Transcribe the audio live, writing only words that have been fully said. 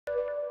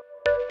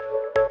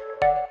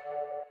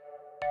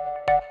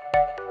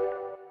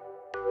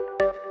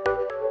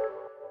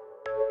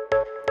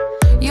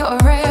You're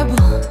a rebel,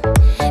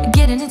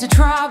 getting into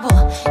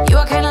trouble. You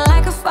are kinda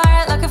like a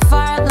fire, like a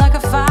fire, like a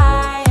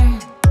fire.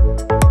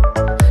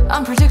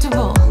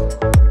 Unpredictable,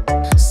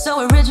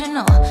 so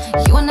original.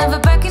 You are never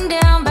backing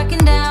down,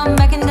 backing down,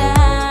 backing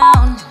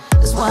down.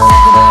 That's what I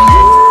like about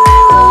you.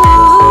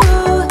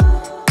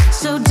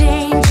 So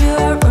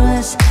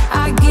dangerous,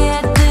 I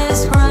get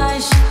this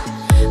rush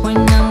when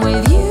I'm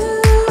with you.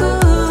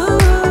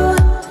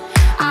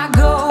 I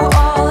go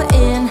all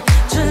in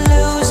to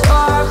lose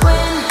or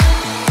win.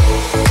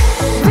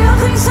 Build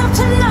things up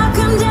to knock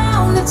 'em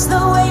down. It's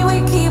the way we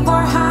keep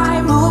our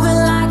high,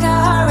 moving like a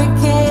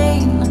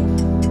hurricane.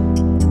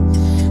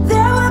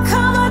 There will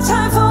come a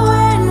time for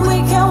when we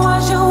can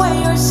wash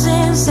away your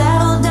sins,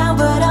 settle down,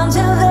 but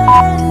until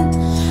then,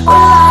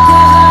 we're like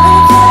a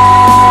hurricane.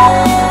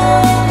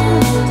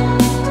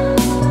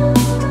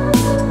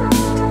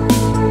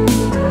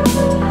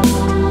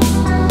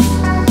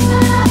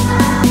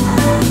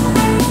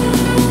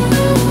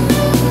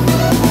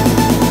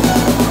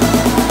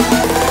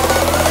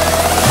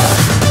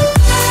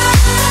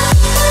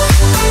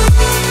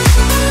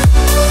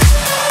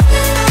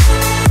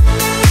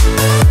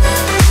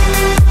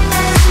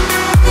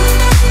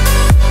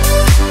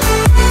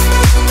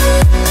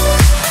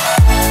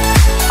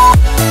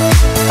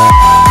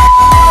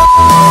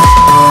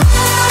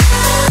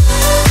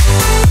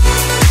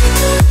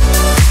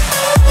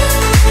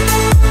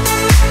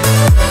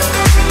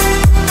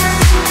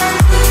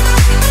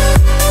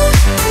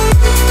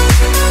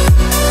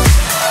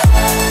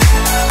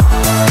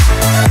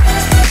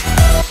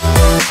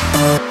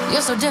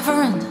 You're so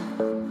different,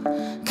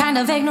 kind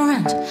of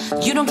ignorant.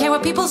 You don't care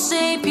what people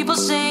say, people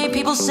say,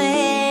 people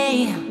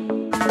say.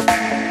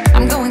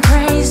 I'm going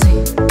crazy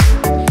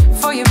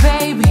for you,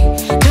 baby.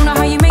 Don't know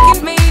how you're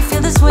making me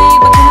feel this way.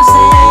 What can I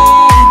say?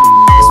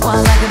 That's what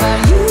I like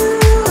about you.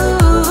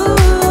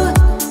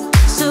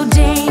 So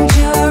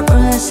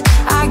dangerous,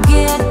 I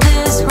get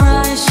this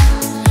rush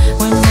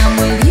when I'm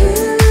with you.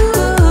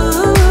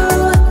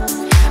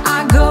 I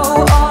go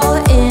all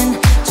in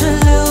to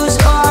lose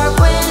or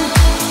win.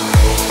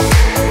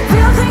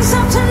 Build things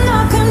up to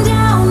knock 'em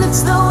down.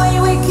 It's the way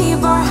we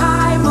keep our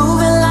high,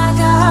 moving like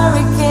a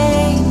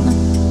hurricane.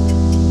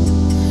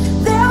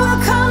 There will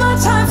come a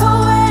time for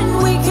when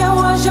we can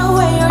wash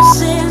away our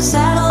sins,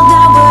 settle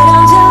down, but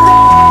until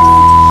then,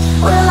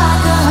 we're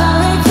like a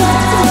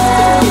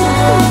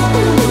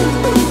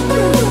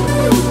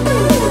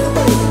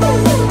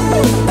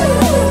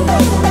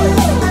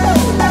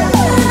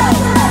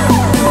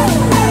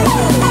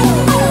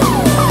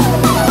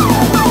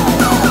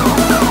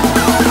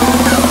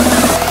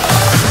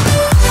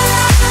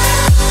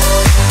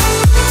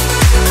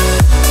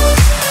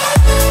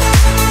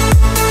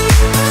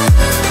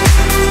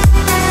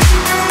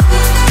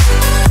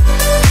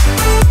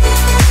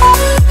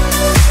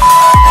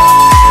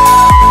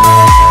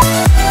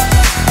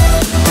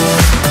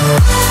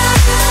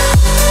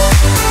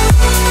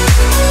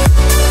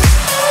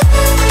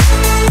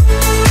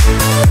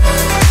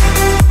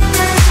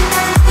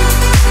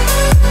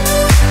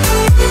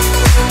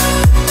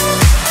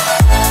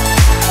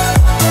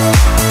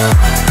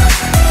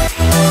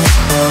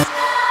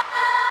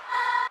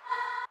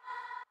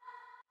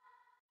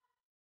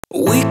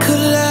We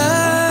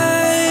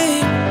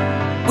collide,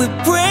 we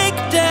break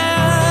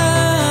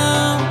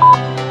down,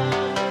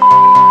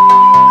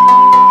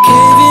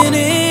 caving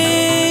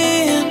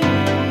in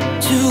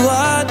to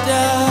our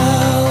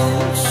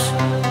doubts.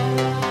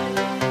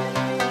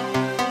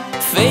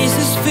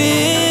 Faces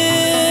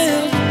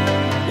filled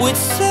with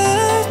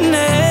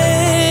sadness.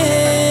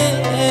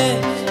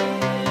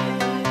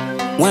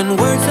 When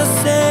words are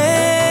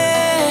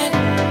said,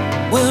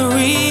 we'll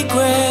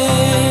regret.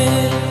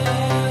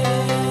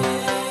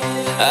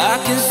 I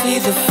can see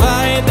the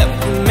fire that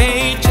we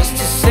made just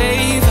to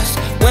save us.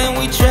 When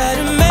we try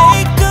to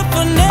make up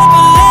for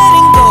never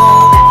letting go.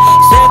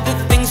 Said the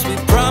things we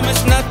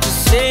promised not to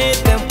say,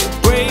 then we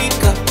break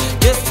up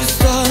just to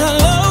start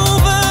all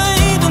over,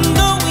 even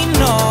though we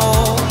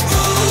know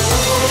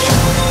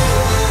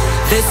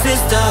this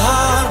is the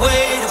hard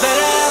way to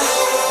better.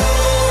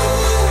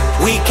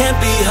 We can't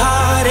be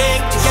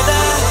heartache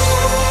together.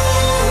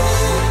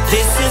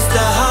 This is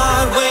the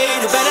hard way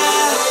to better.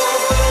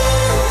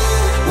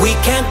 We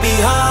can't be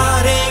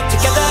heartache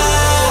together.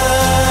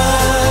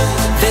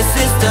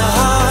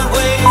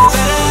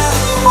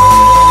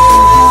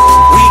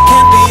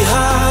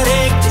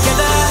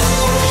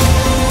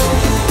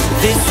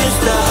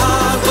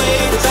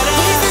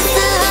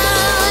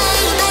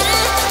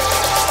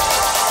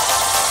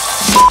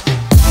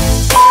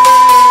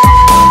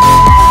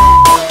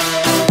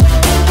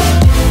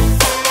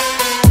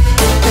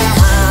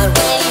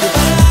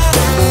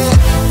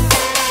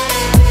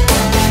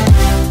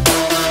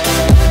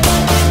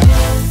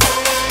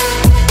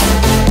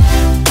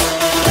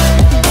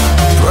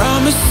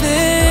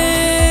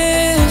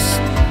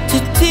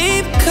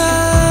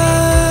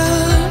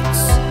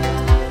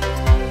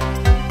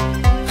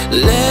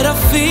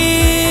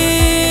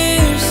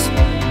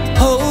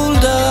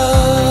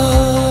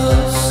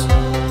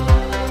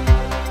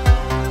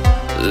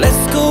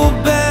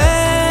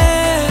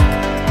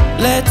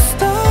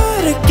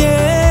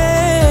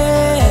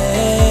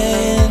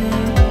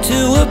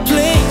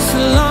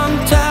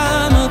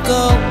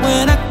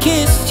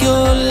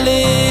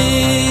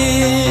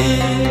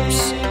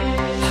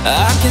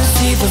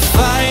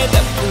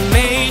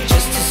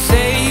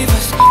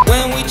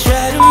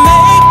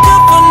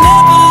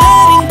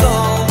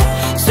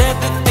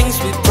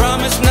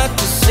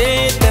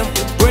 say, then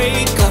we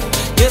break up.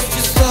 Guess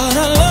we start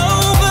all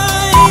over,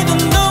 even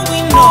though we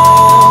know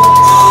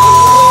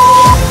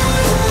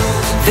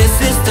this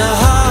is the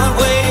hard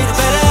way to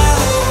better.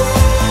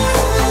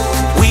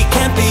 We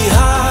can't be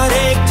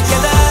heartache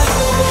together.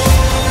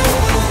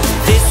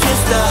 This is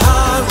the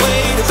hard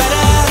way to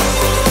better.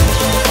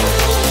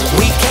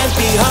 We can't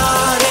be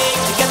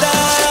heartache together.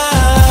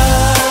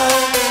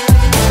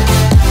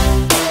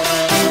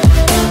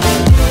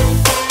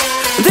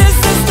 This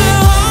is the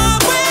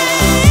hard way.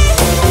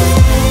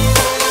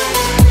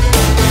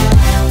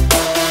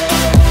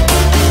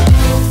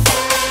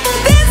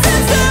 This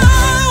is the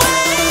hard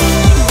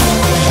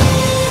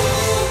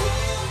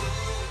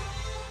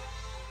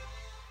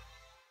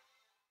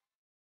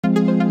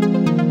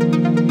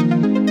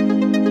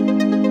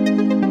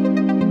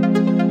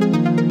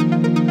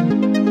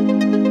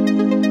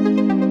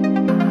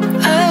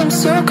I'm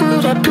so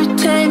good at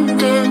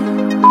pretending.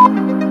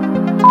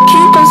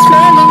 Keep on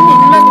smiling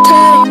in my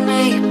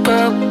tiny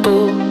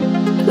bubble,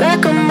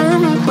 like a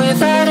movie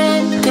without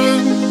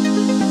ending.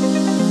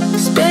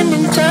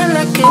 Spending time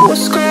like it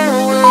was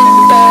going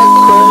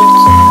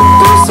backwards.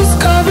 Bruises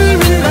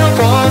covering my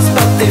walls,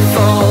 but they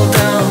fall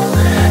down.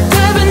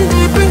 Diving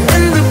deeper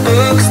in the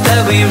books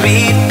that we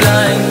read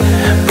blind.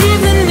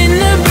 Breathing in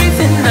and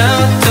breathing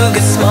out to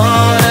get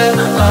smarter.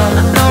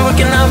 Not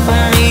working out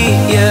for me,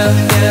 yeah,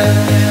 yeah.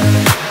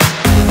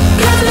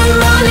 Got no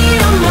money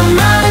on my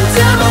mind.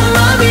 Tell my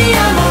mommy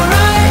I'm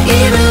alright.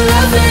 Even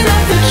laughing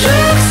at the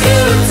jokes you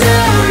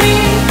tell me.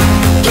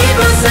 Keep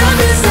myself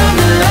inside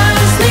the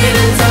lines, neat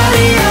and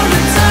tidy all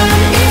the time.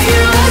 If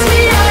you ask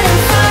me, I am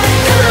fine.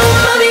 Got no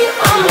money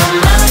on my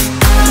mind.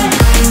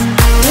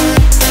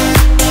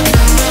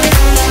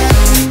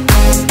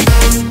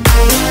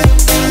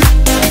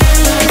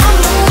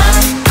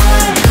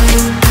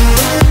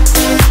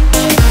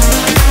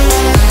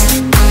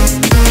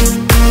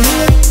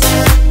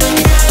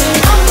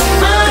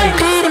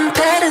 Repeating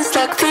patterns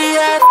like the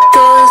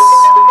actors.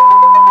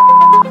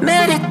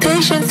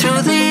 Meditation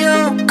through the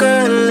yoga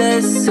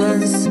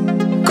lessons.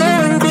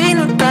 Going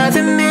greener by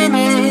the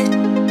minute.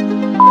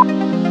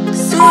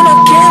 Soon I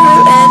can't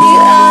wear any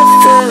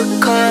other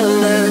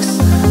colors.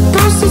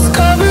 Bruises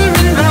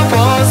covering my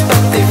walls,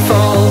 but they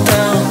fall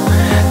down.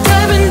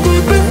 Diving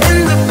deeper in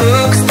the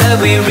books that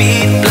we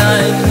read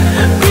blind.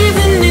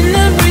 Breathing in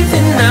and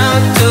breathing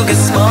out to get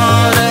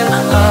smarter.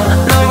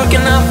 Not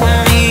working out for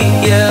me,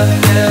 yeah,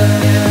 yeah,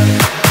 yeah.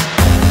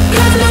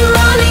 Got no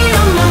money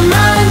on my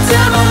mind.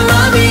 Tell my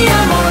mommy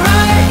I'm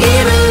alright.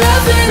 Even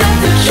laughing at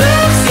the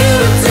jokes you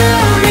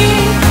tell me.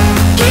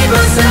 Keep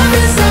myself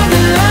inside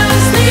the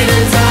lines, neat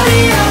and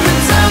tidy all the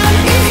time.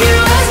 If you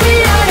ask me,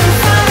 I am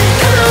fine.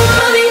 Got no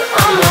money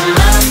on my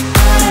mind.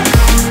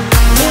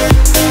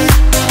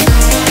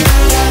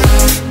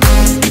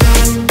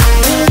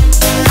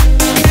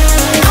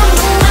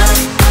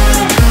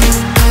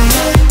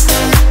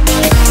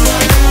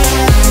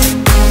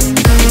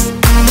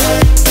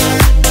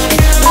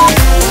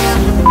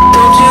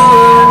 Don't you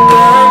worry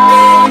about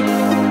me.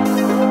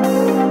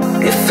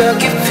 If I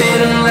keep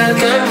feeling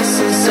like I'm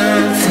missing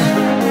something,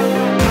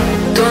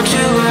 don't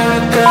you worry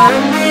about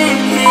me,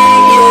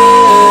 yeah.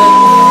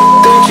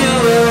 Don't you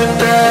worry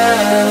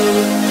about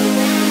me.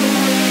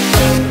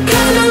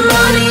 Got no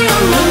money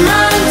on my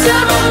mind.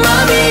 Tell my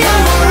mommy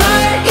I'm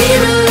alright.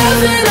 Even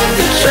laughing at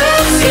the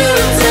jokes you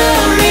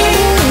tell me.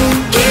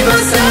 Keep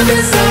myself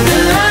inside the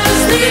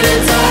lines, neat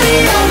and tidy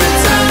all the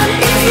time.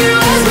 If you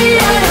ask me,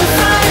 I am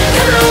fine.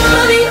 Got no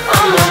money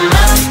on my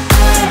mind.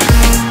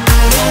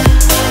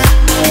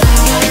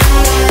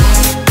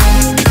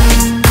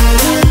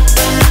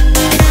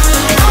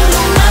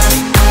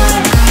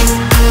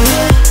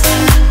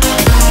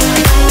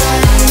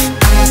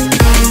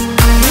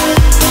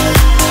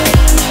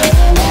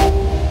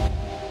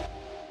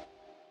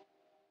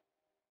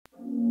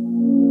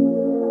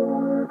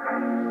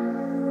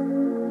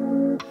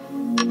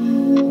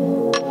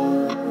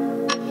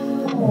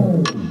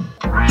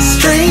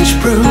 Strange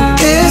brew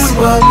is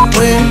what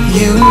we're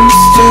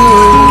used to.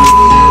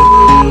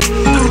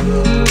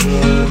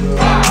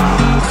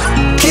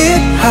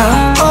 Get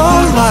high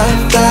all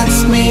life, that's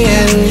me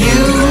and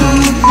you.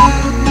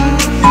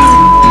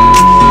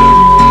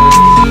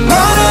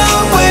 Run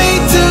away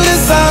to the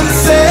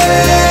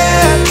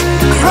sunset.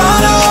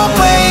 Run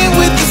away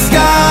with the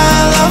sky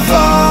left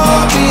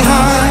far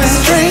behind.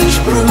 Strange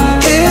brew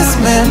is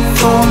meant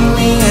for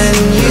me and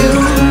you.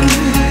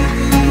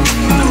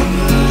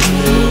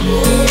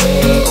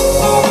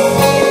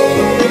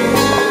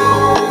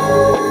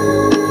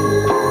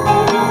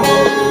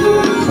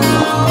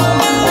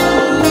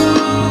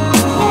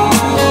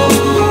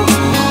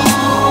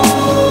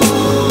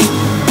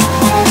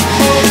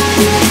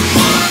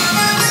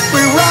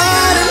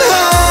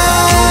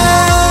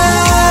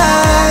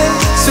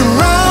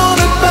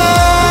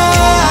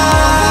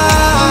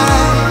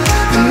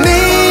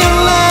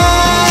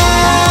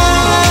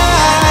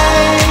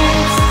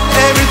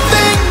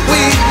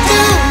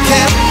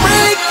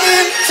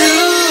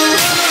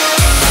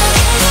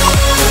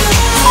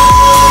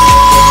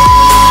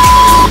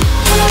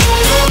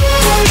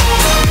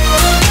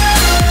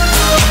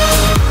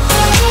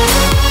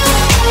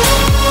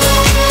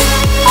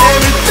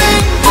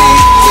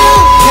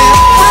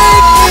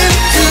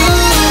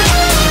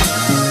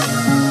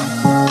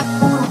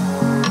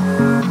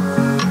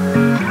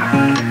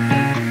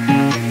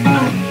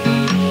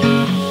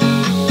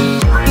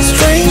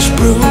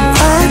 through.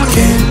 I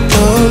can't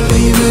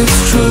believe it's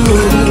true.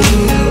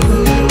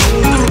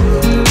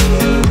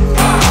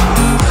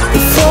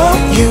 Before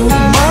you,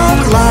 my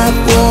life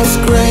was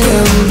gray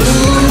and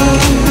blue.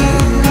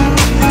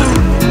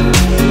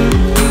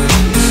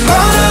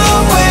 Run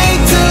away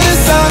to the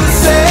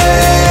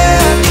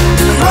sunset,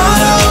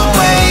 run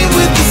away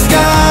with the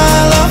sky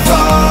left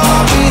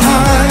far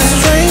behind.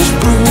 Strange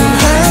brew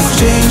has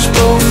changed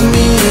both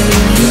me and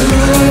you.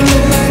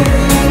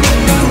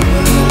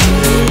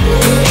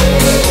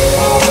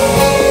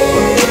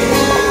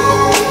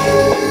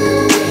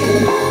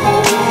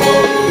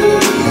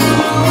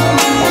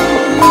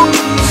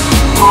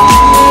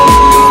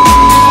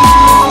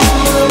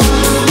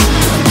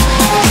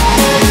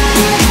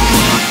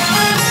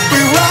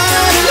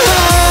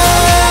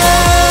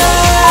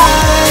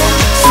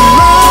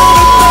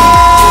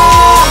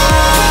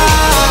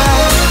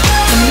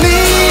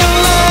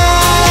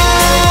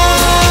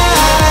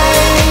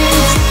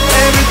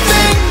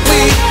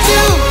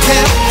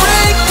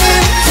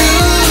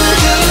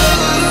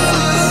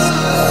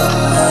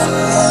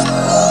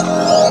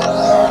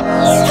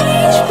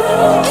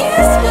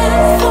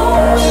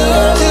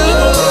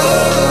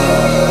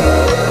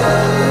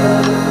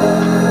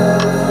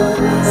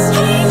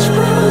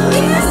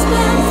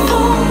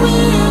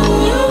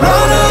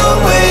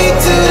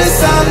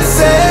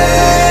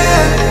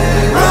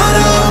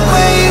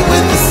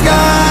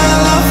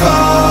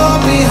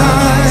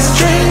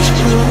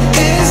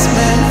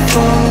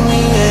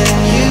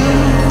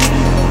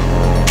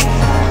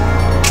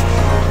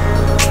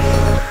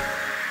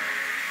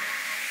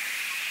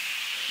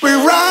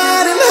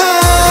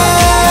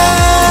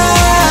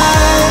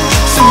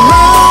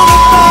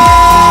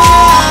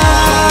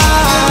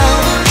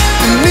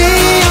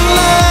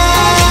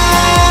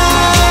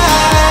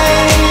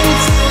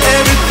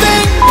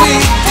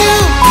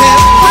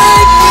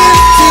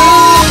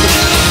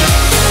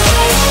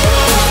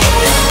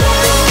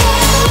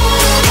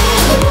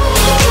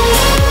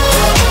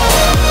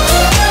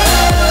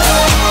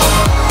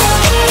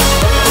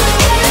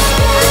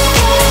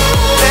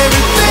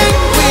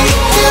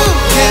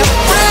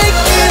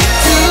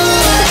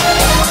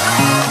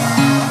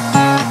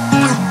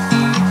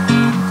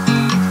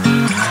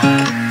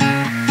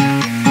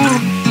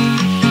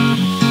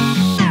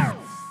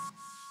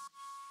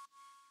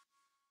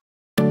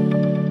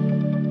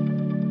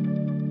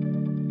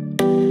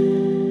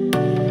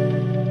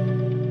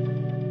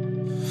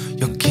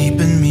 You're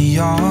keeping me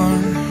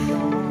on.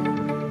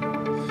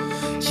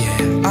 Yeah,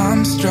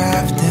 I'm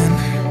strapped in,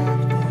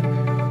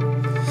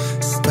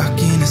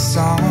 stuck in a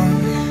song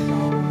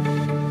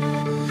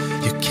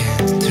you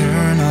can't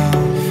turn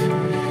off.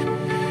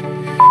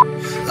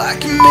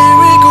 Like a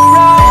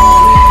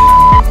merry-go-round,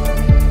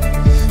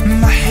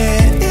 my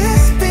head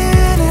is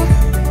spinning.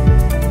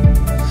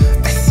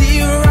 I see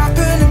you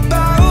rapping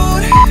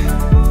about,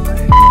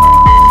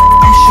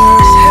 I'm sure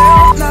as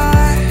hell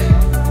not.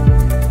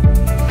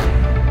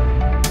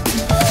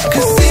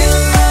 'Cause in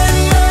my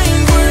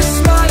mind we're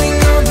smiling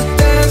on the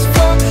dance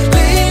floor,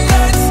 late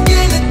night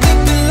skin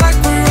dipping like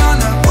we're on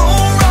a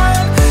home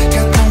run.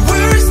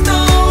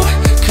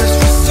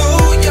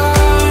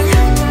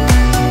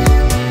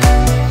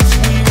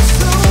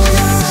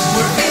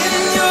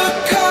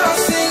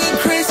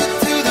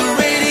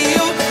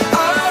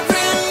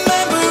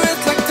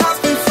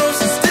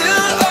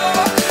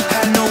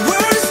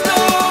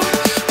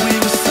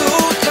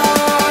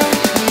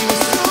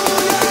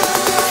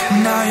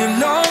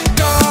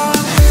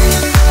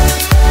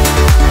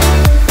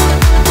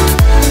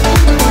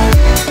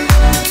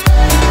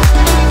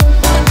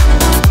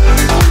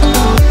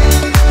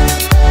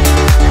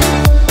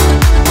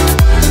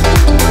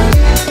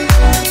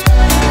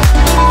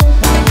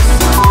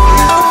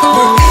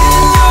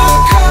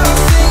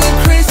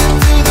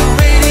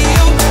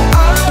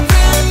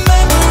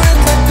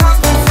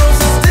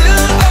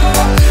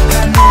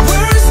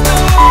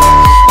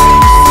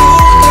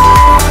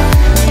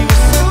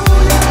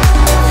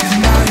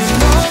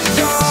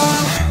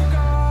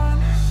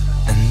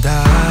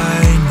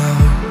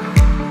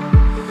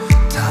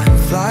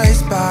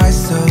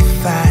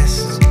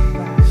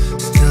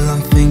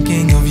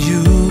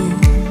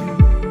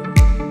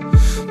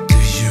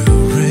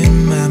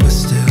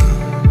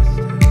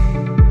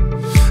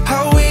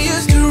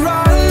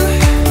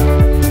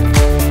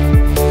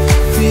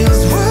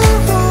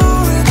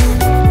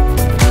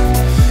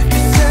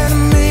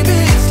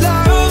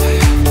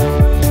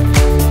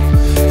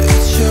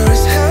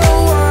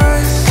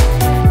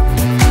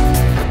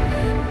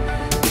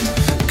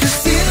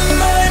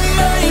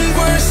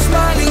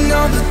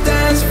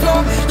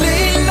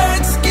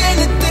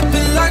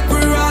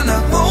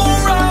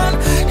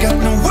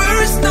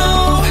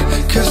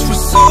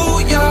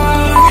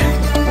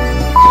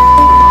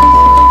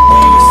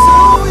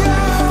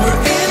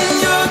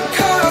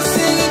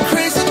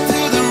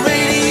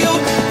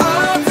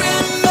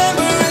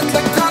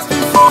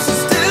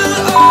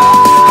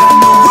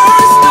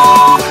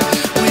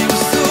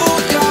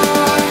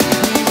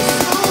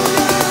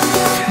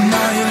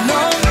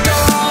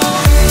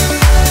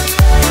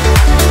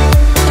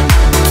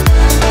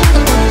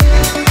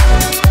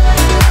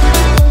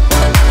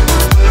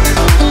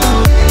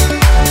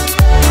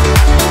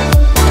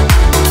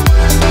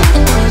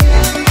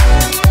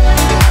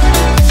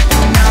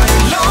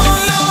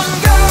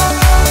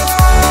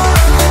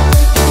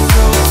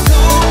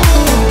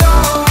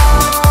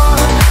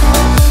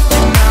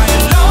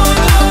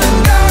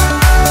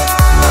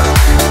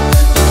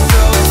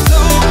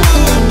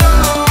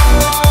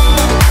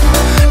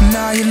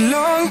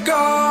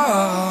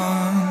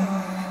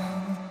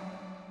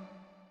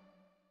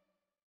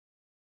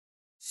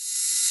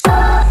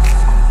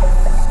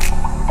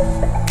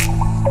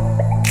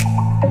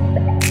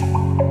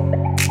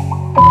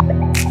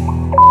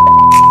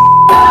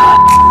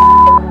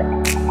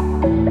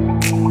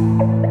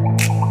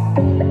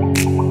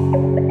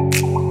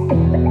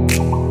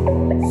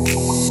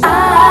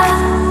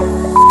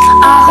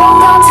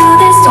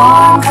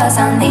 alone, 'cause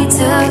I need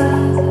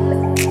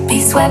to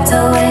be swept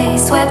away,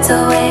 swept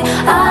away.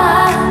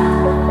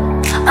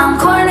 I'm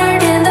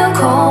cornered in the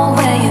cold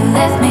where you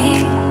left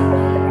me.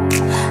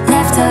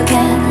 Left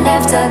again,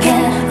 left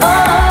again.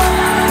 Oh,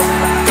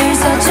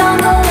 there's a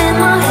jungle in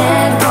my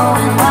head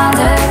going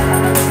wilder,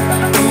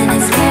 and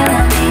it's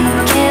killing me,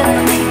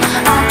 killing me.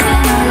 I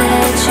cannot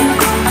let you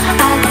go,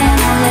 I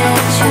cannot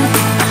let you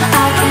go,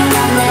 I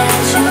cannot let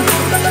you go,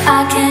 I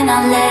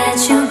cannot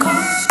let you go.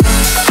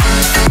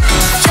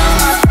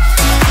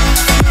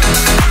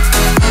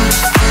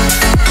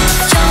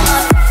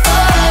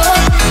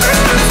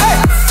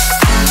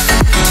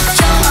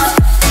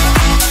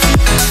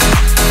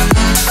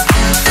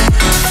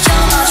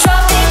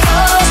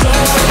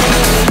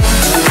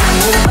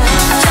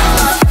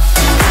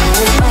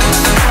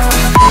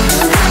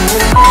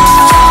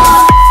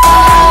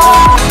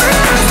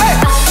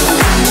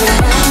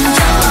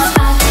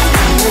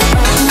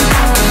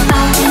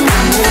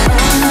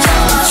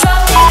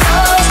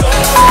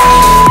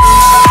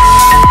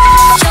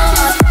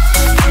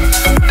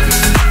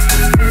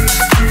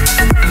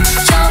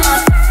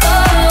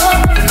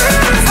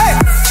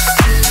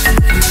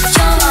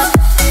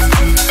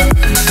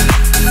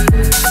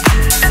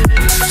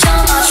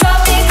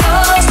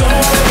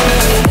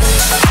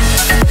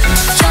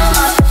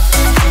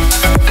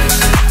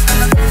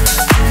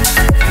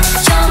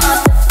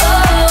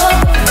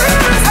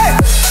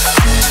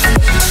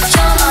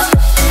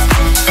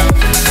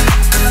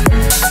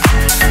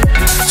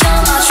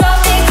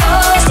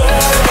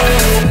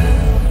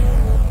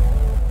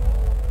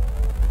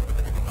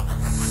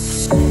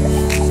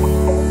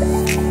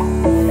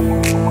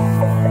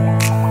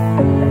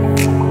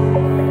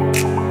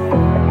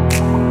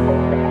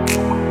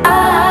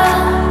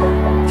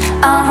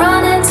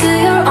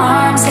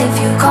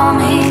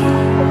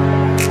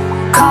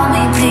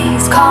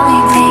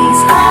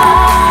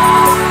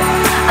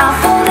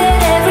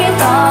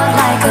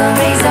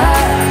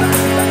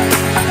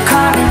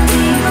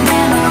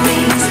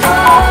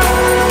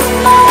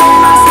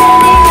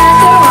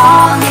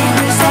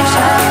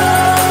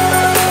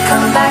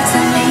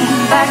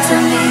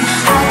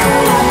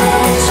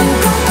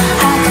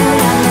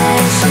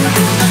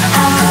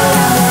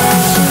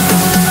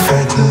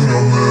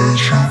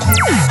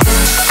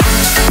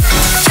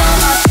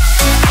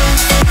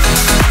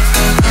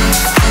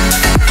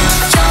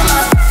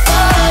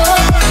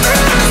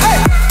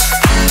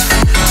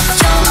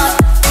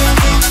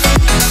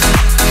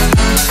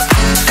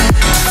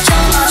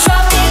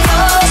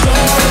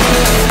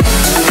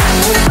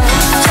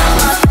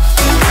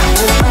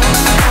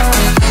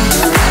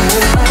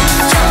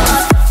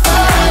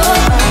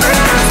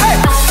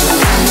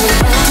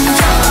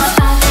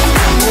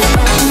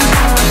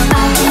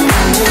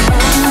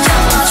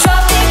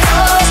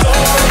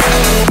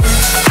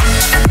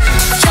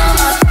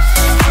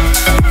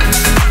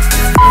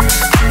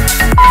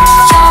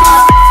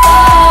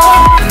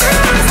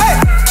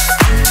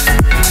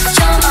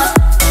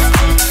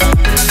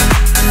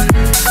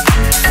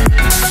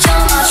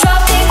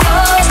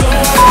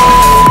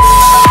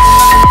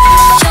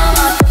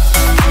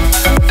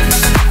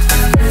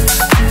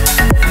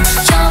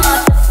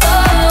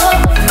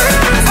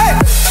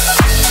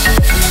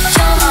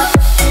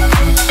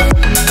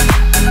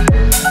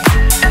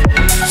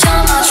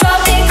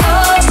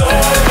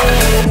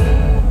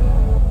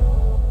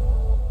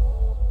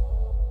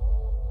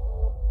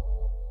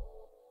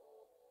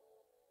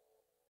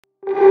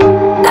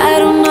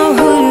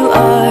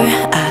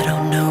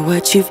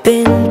 You've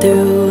been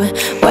through,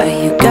 why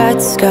you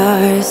got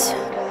scars.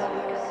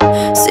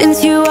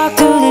 Since you walked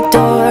through the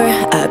door,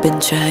 I've been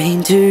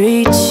trying to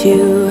reach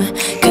you,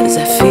 'cause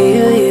I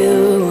feel you.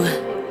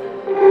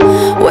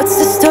 What's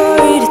the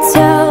story to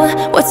tell?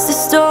 What's the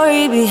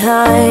story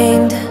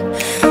behind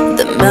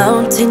the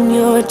mountain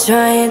you're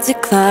trying to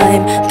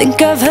climb?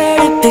 Think I've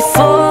heard it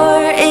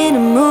before in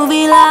a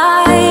movie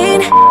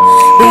line.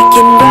 We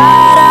can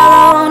write our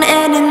own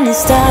ending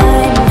this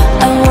time.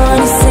 I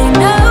wanna say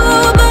no,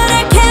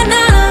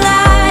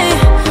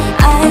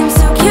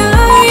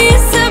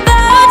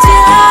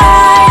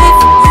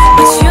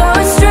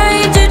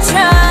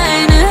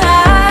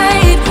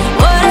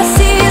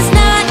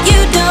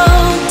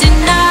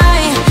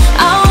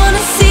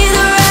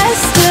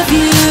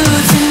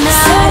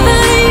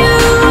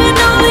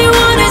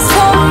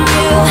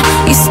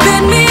 You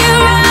spin me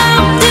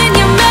around and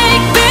you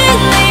make me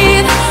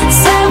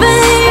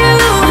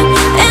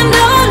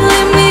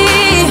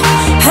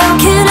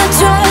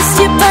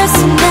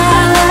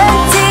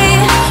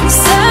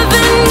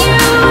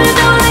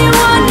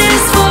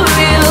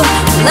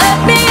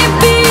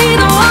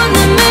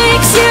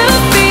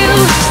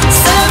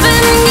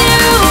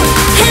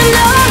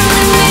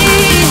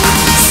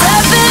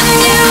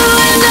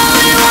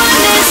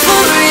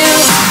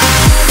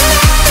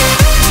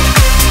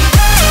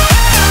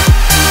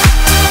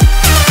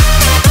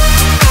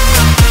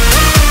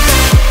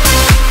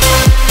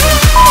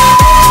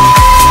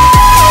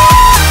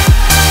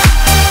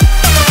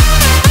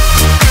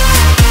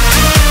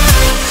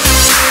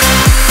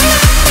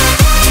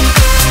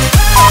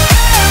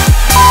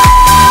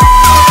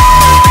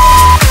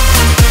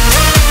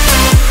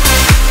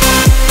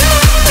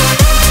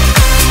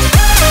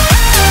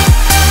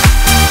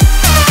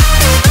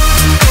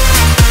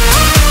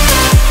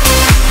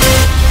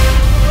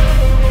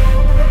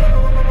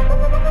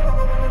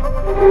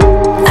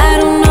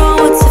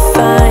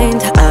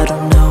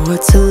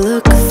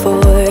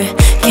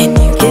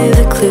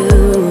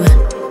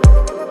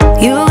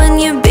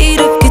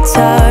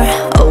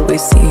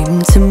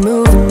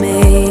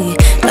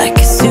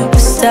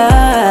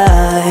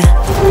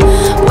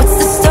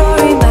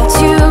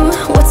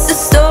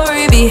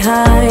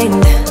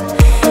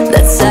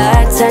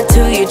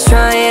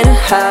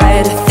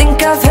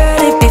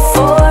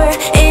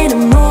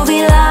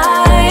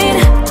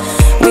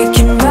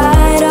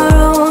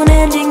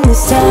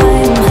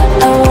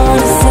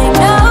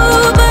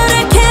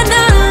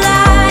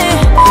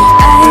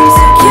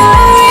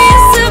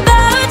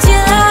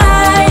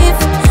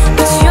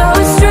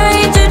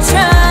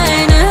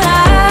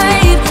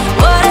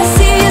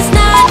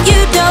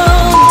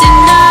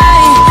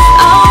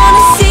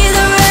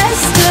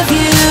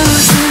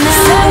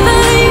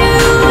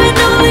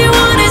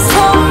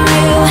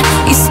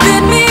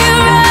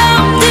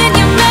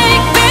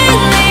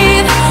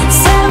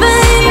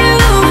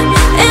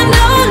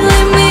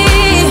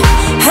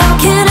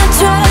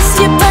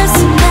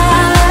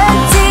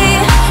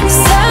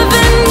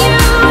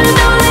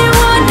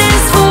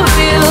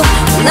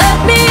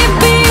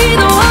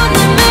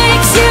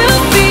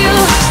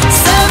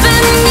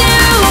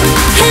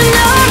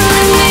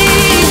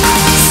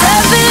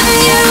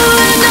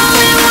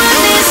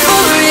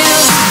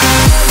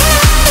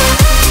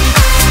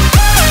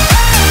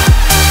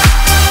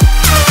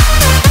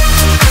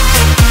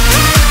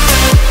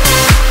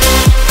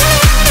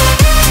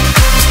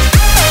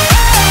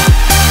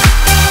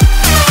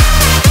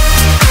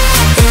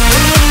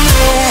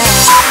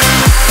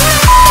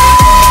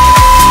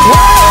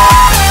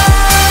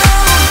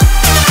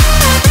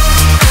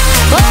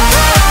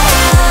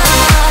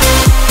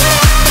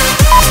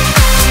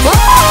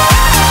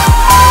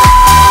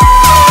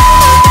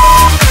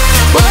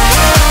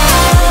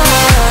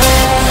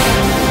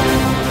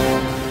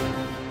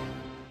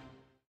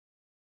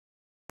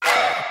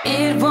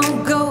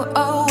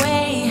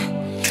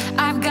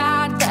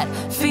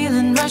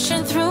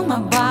rushing through my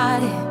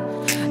body.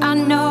 I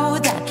know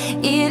that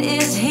it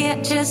is here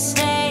to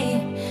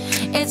stay.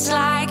 It's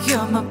like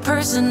you're my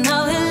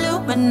personal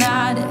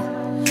Illuminati.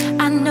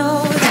 I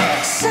know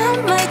that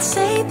some might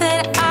say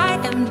that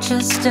I am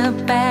just a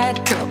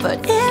bad girl, but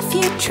if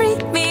you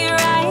treat me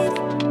right,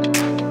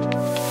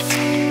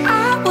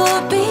 I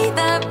will be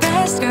the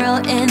best girl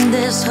in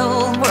this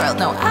whole world.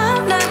 No,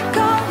 I'm not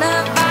gonna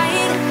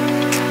bite.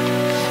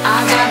 I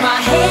got my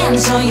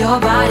hands on your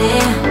body,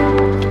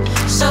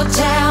 so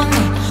tell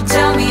me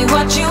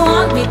what you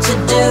want me to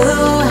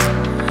do.